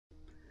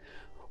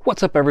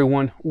What's up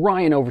everyone,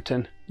 Ryan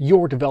Overton,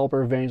 your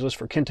developer evangelist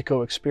for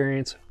Kentico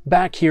Xperience,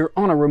 back here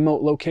on a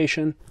remote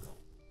location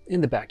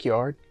in the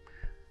backyard,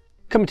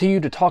 coming to you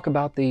to talk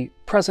about the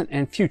present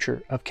and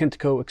future of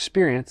Kentico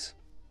Xperience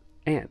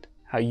and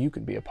how you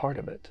can be a part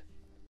of it.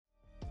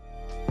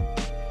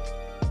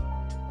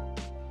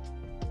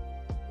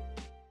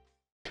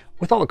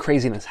 With all the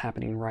craziness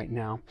happening right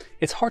now,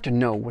 it's hard to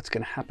know what's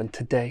going to happen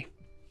today,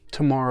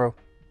 tomorrow,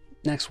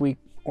 next week,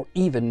 or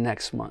even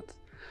next month.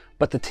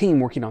 But the team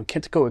working on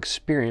Kentico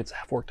Xperience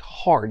have worked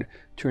hard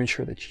to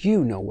ensure that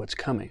you know what's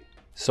coming.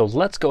 So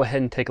let's go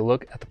ahead and take a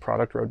look at the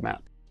product roadmap.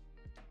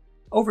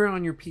 Over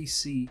on your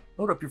PC,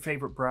 load up your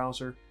favorite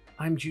browser.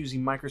 I'm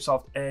using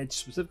Microsoft Edge,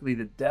 specifically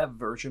the dev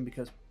version,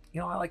 because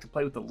I like to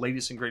play with the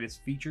latest and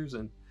greatest features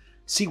and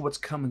see what's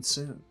coming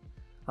soon.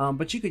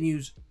 But you can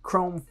use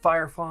Chrome,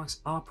 Firefox,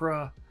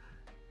 Opera,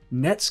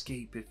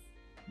 Netscape if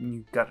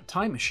you've got a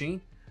time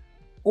machine,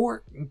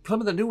 or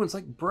some of the new ones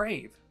like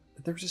Brave.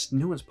 There's just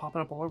new ones popping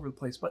up all over the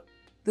place, but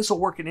this will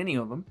work in any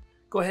of them.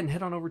 Go ahead and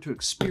head on over to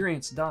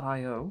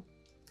Xperience.io.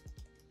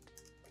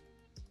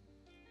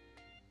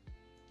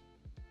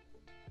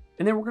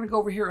 And then we're going to go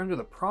over here under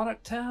the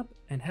Product tab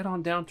and head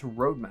on down to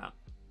Roadmap.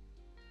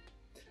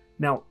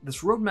 Now,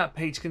 this Roadmap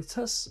page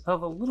consists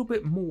of a little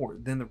bit more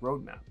than the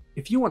roadmap.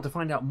 If you want to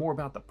find out more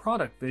about the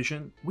product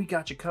vision, we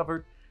got you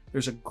covered.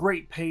 There's a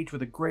great page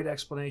with a great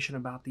explanation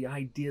about the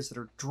ideas that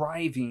are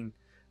driving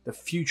the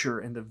future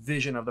and the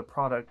vision of the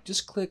product.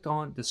 Just click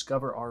on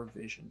Discover Our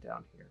Vision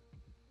down here.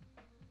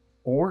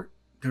 Or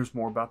there's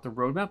more about the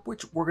roadmap,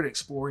 which we're going to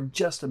explore in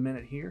just a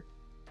minute here.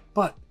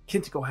 But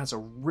Kentico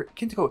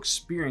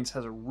Xperience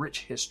has a rich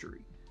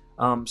history.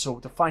 So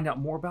to find out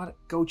more about it,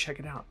 go check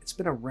it out. It's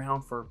been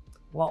around for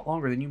a lot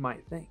longer than you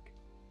might think.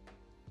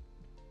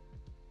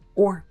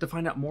 Or to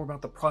find out more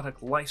about the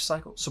product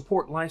lifecycle,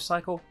 support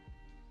lifecycle,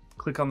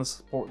 click on the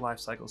support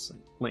lifecycle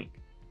link.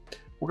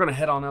 We're going to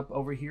head on up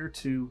over here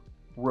to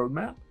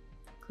Roadmap.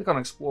 Click on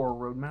Explore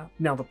Roadmap.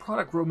 Now the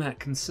product roadmap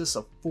consists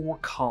of 4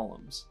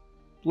 columns,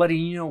 letting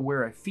you know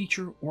where a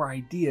feature or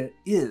idea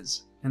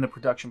is in the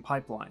production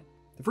pipeline.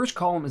 The first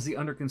column is the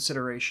under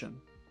consideration.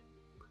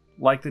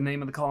 Like the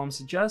name of the column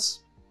suggests,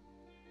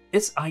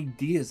 it's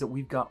ideas that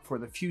we've got for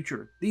the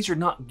future. These are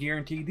not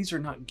guaranteed. These are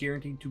not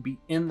guaranteed to be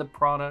in the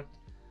product.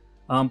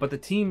 But the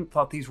team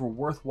thought these were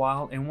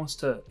worthwhile and wants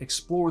to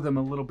explore them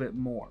a little bit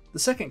more. The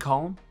second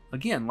column,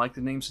 again, like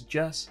the name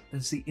suggests,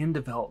 is the in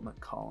development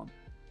column.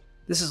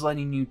 This is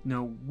letting you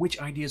know which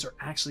ideas are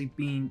actually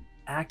being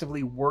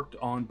actively worked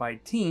on by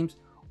teams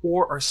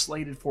or are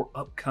slated for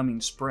upcoming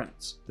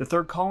sprints. The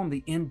third column,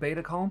 the in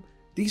beta column,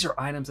 these are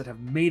items that have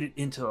made it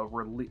into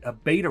a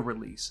beta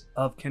release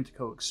of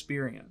Kentico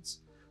Xperience.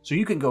 So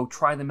you can go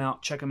try them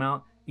out, check them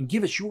out, and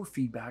give us your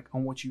feedback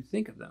on what you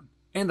think of them.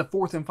 And the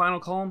fourth and final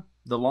column,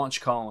 the launch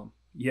column.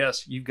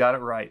 Yes, you've got it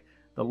right.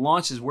 The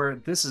launch is where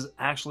this is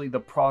actually the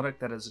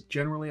product that is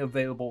generally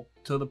available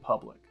to the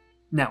public.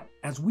 Now,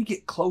 as we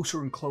get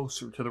closer and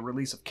closer to the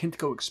release of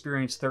Kentico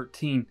Xperience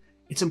 13,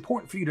 it's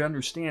important for you to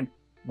understand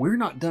we're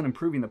not done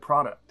improving the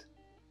product.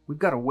 We've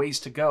got a ways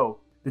to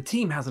go. The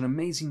team has an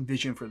amazing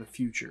vision for the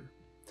future,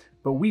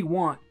 but we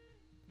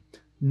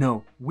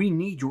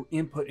need your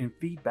input and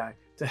feedback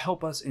to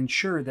help us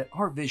ensure that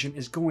our vision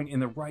is going in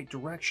the right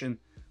direction,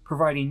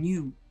 providing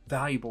you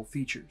valuable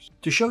features.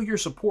 To show your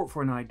support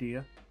for an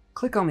idea,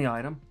 click on the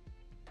item,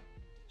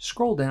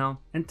 scroll down,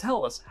 and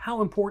tell us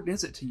how important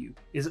is it to you.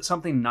 Is it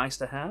something nice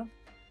to have?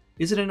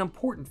 Is it an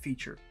important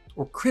feature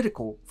or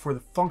critical for the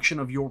function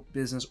of your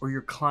business or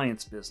your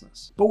client's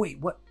business? But wait,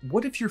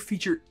 what if your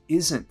feature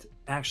isn't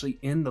actually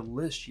in the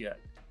list yet?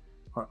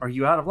 Are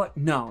you out of luck?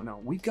 No,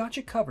 we've got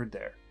you covered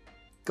there.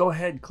 Go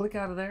ahead, click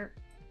out of there,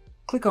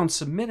 click on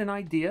Submit an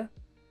Idea,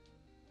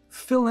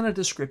 fill in a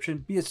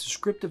description, be as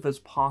descriptive as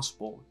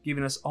possible,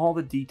 giving us all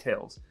the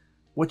details,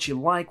 what you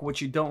like,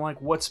 what you don't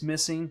like, what's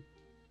missing,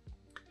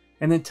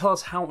 and then tell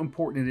us how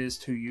important it is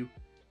to you.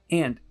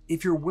 And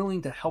if you're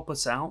willing to help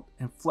us out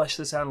and flesh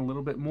this out a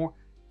little bit more,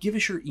 give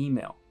us your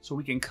email so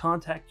we can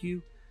contact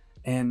you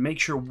and make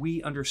sure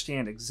we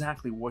understand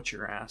exactly what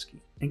you're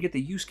asking and get the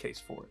use case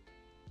for it.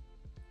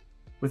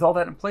 With all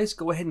that in place,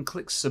 go ahead and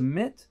click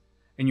Submit,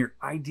 and your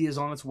idea is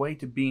on its way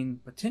to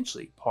being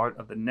potentially part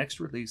of the next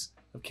release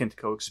of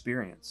Kentico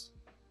Xperience.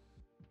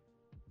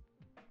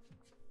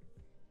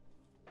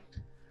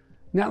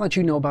 Now that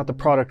you know about the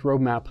product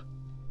roadmap,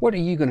 what are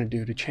you going to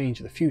do to change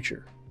the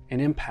future and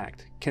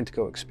impact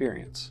Kentico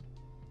Xperience?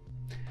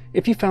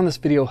 If you found this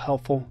video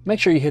helpful,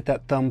 make sure you hit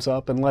that thumbs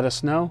up and let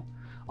us know.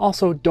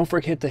 Also, don't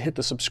forget to hit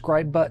the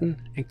subscribe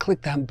button and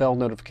click that bell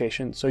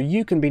notification so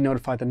you can be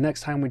notified the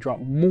next time we drop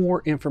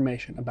more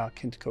information about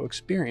Kentico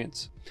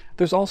Xperience.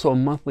 There's also a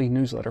monthly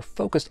newsletter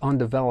focused on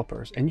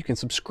developers, and you can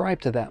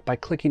subscribe to that by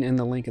clicking in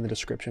the link in the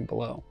description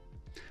below.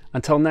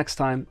 Until next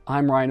time,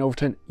 I'm Ryan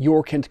Overton,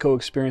 your Kentico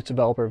Xperience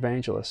developer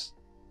evangelist.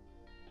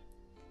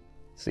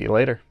 See you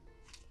later.